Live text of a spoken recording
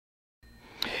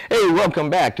welcome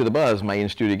back to The Buzz. My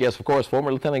in-studio guest, of course,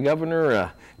 former Lieutenant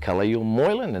Governor Kaleo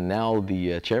Moylan, and now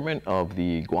the chairman of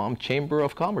the Guam Chamber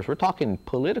of Commerce. We're talking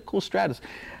political strategy.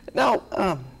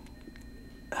 Now,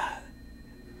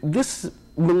 this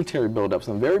military buildup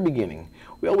from the very beginning,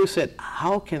 we always said,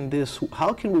 how can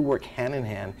we work hand in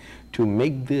hand to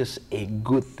make this a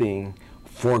good thing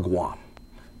for Guam?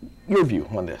 Your view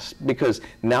on this, because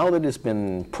now that it's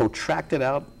been protracted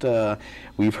out,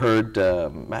 we've heard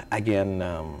again,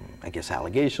 I guess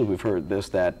allegations. We've heard this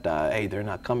that hey, they're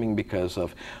not coming because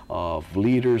of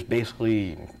leaders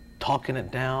basically talking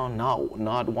it down,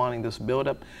 not wanting this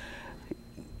buildup.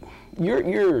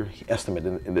 Your estimate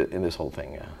in this whole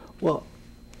thing? Well,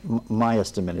 my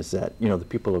estimate is that the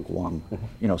people of Guam,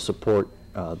 support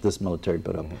this military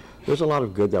buildup. There's a lot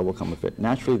of good that will come of it.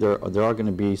 Naturally, there are going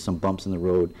to be some bumps in the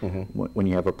road when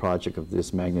you have a project of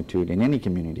this magnitude in any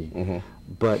community.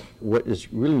 But what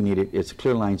is really needed is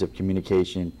clear lines of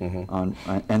communication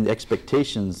and the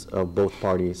expectations of both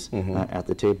parties at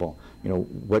the table.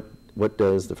 What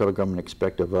does the federal government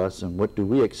expect of us, and what do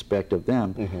we expect of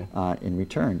them in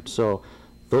return? So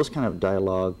those kind of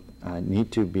dialogue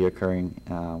need to be occurring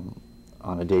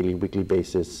on a daily, weekly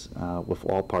basis with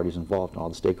all parties involved and all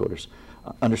the stakeholders.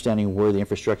 Understanding where the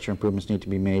infrastructure improvements need to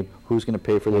be made, who's going to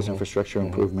pay for those infrastructure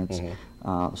improvements,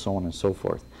 so on and so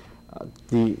forth.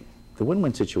 The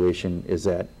win-win situation is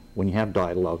that when you have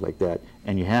dialogue like that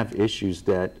and you have issues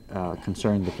that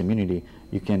concern the community,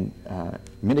 you can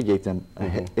mitigate them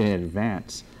in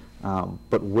advance.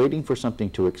 But waiting for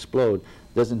something to explode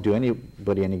doesn't do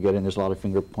anybody any good, and there's a lot of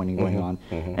finger pointing going on.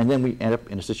 And then we end up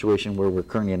in a situation where we're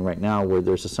currently in right now, where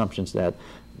there's assumptions that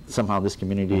somehow this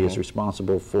community is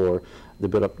responsible for the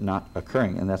buildup not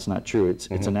occurring, and that's not true. It's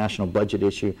a national budget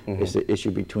issue. It's the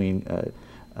issue between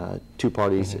two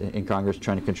parties in Congress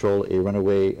trying to control a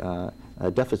runaway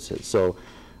deficit. So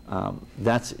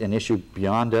that's an issue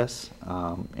beyond us,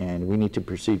 and we need to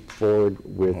proceed forward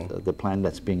with the plan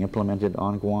that's being implemented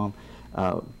on Guam.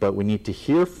 But we need to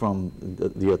hear from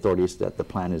the authorities that the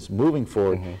plan is moving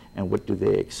forward and what do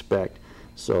they expect.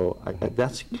 So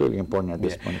that's clearly important at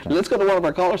this point in time. Let's go to one of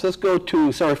our callers. Let's go to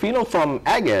Serafino from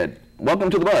Agad. Welcome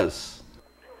to The Buzz.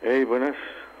 Hey, buenas.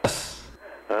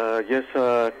 Yes,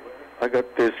 I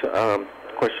got this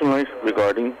question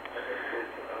regarding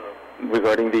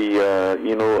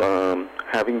the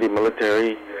having the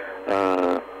military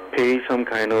pay some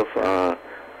kind of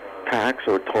tax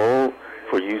or toll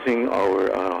for using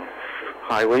our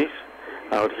highways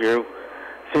out here.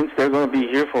 Since they're going to be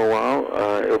here for a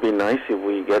while, it'll be nice if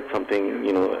we get something,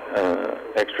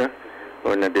 extra,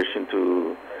 or in addition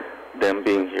to them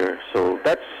being here. So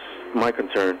that's my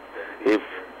concern. Is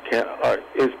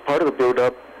part of the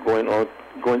build-up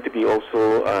going to be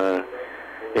also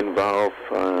involve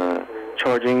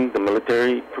charging the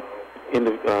military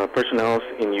personnel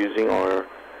in using our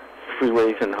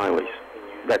freeways and highways?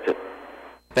 That's it.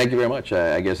 Thank you very much.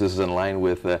 I guess this is in line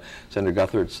with Senator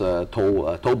Guthrie's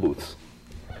toll booths.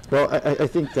 Well, I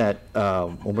think that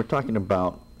when we're talking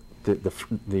about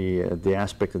the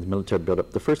aspect of the military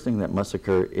buildup, the first thing that must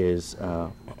occur is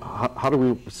how do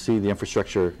we see the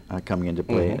infrastructure coming into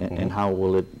play, and how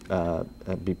will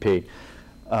it be paid?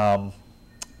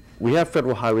 We have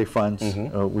federal highway funds.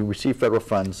 We receive federal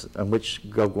funds, which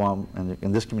Guam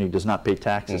and this community does not pay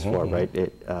taxes for, right?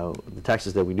 The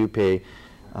taxes that we do pay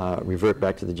revert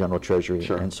back to the general treasury.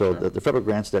 And so the federal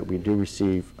grants that we do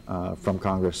receive from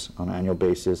Congress on an annual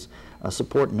basis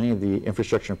support many of the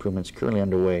infrastructure improvements currently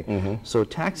underway. So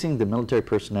taxing the military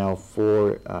personnel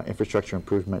for infrastructure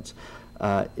improvements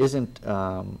isn't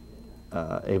a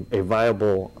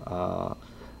viable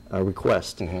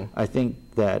request. I think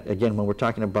that, again, when we're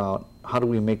talking about how do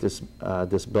we make this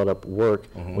this buildup work,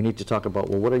 we need to talk about,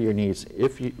 well, what are your needs?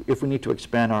 If we need to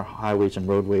expand our highways and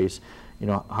roadways,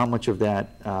 how much of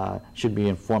that should be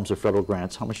in forms of federal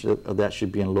grants? How much of that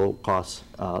should be in low-cost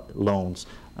loans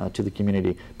to the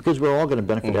community? Because we're all going to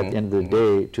benefit at the end of the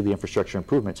day to the infrastructure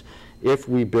improvements. If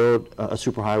we build a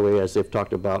superhighway, as they've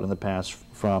talked about in the past,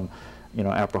 from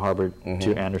Apple Harbor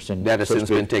to Anderson, that has since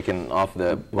been taken off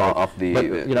the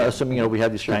assuming we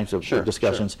have these kinds of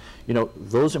discussions,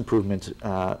 those improvements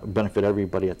benefit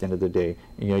everybody at the end of the day.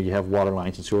 You have water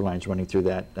lines and sewer lines running through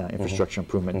that infrastructure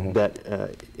improvement that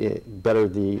better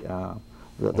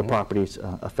the properties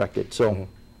affected. So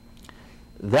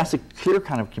that's a clear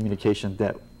kind of communication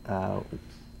that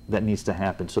that needs to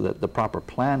happen, so that the proper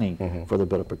planning for the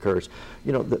buildup occurs.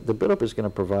 The buildup is going to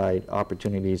provide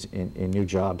opportunities in new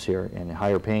jobs here and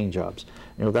higher paying jobs.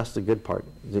 That's the good part.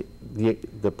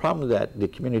 The problem that the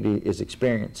community is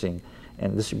experiencing,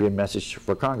 and this should be a message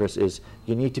for Congress, is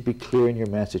you need to be clear in your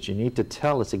message. You need to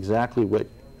tell us exactly what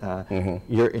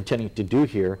you're intending to do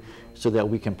here, so that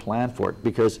we can plan for it.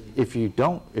 Because if you're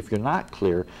not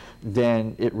clear,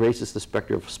 then it raises the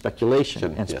specter of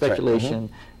speculation, and speculation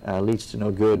leads to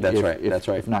no good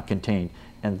if not contained.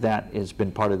 And that has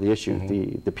been part of the issue.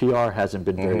 The PR hasn't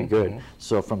been very good.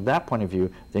 So from that point of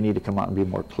view, they need to come out and be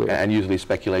more clear. And usually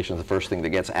speculation is the first thing that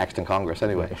gets axed in Congress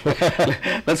anyway.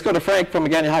 Let's go to Frank from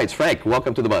Magana Heights. Frank,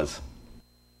 welcome to The Buzz.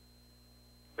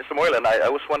 Mr. Moylan, I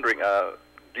was wondering,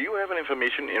 do you have any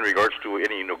information in regards to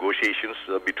any negotiations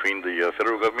between the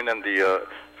federal government and the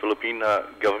Philippine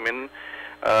government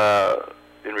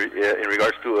in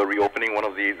regards to reopening one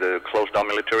of the closed down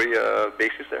military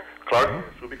bases there? Clark,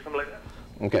 something like that?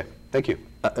 Okay, thank you.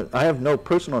 I have no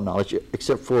personal knowledge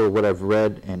except for what I've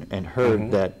read and heard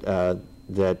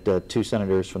that two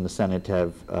senators from the Senate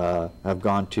have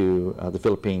gone to the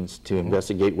Philippines to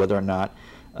investigate whether or not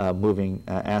moving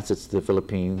assets to the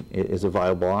Philippines is a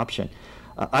viable option.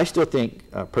 I still think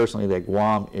personally that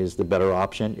Guam is the better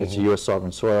option. It's U.S.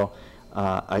 sovereign soil.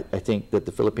 I think that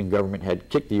the Philippine government had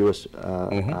kicked the U.S.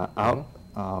 out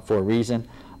for a reason.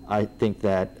 I think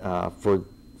that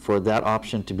for that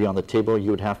option to be on the table, you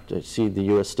would have to see the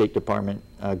U.S. State Department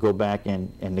go back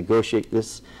and negotiate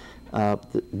this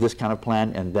kind of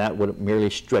plan, and that would merely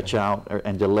stretch out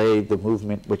and delay the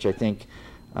movement, which I think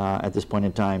at this point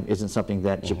in time isn't something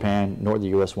that Japan nor the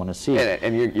U.S. want to see.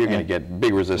 And you're going to get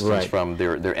big resistance from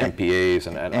their MPAs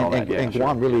and all that. And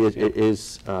Guam really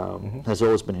has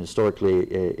always been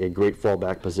historically a great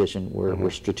fallback position.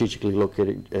 We're strategically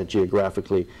located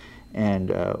geographically, and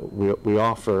we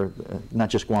offer, not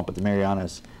just Guam, but the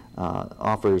Marianas,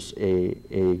 offers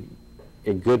a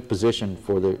good position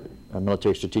for the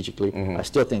military strategically. I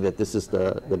still think that this is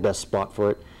the best spot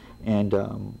for it, and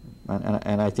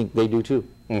I think they do too.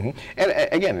 And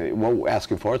again, what we're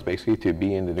asking for is basically to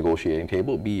be in the negotiating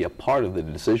table, be a part of the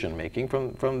decision making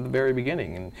from the very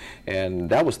beginning, and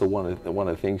that was one of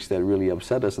the things that really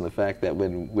upset us in the fact that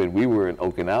when we were in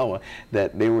Okinawa,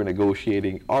 that they were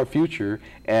negotiating our future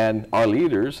and our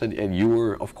leaders, and you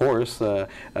were, of course,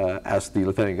 as the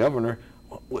Lieutenant Governor.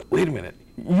 Wait a minute,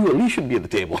 you at least should be at the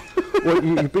table. Well,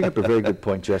 you bring up a very good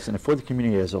point, Jess, and for the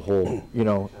community as a whole, you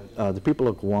know, the people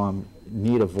of Guam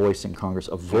need a voice in Congress,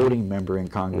 a voting member in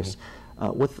Congress.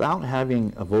 Without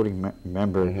having a voting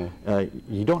member,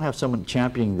 you don't have someone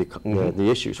championing the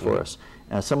issues for us.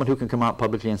 Someone who can come out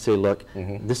publicly and say, look,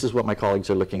 this is what my colleagues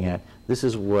are looking at, this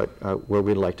is what where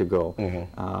we'd like to go.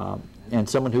 And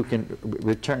someone who can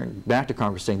return back to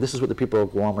Congress saying, this is what the people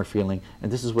of Guam are feeling, and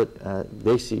this is what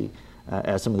they see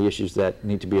as some of the issues that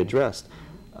need to be addressed.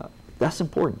 That's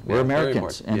important. We're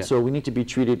Americans, and so we need to be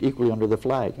treated equally under the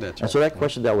flag. And so that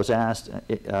question that was asked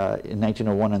in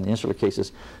 1901 in the Insular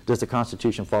cases, does the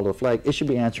Constitution follow the flag? It should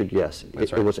be answered yes.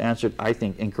 It was answered, I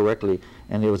think, incorrectly,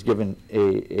 and it was given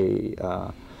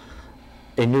a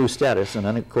new status, an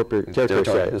unincorporated territory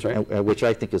status, which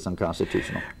I think is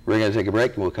unconstitutional. We're going to take a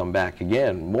break, and we'll come back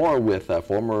again more with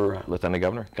former Lieutenant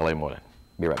Governor Kaleo Moylan.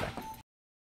 Be right back.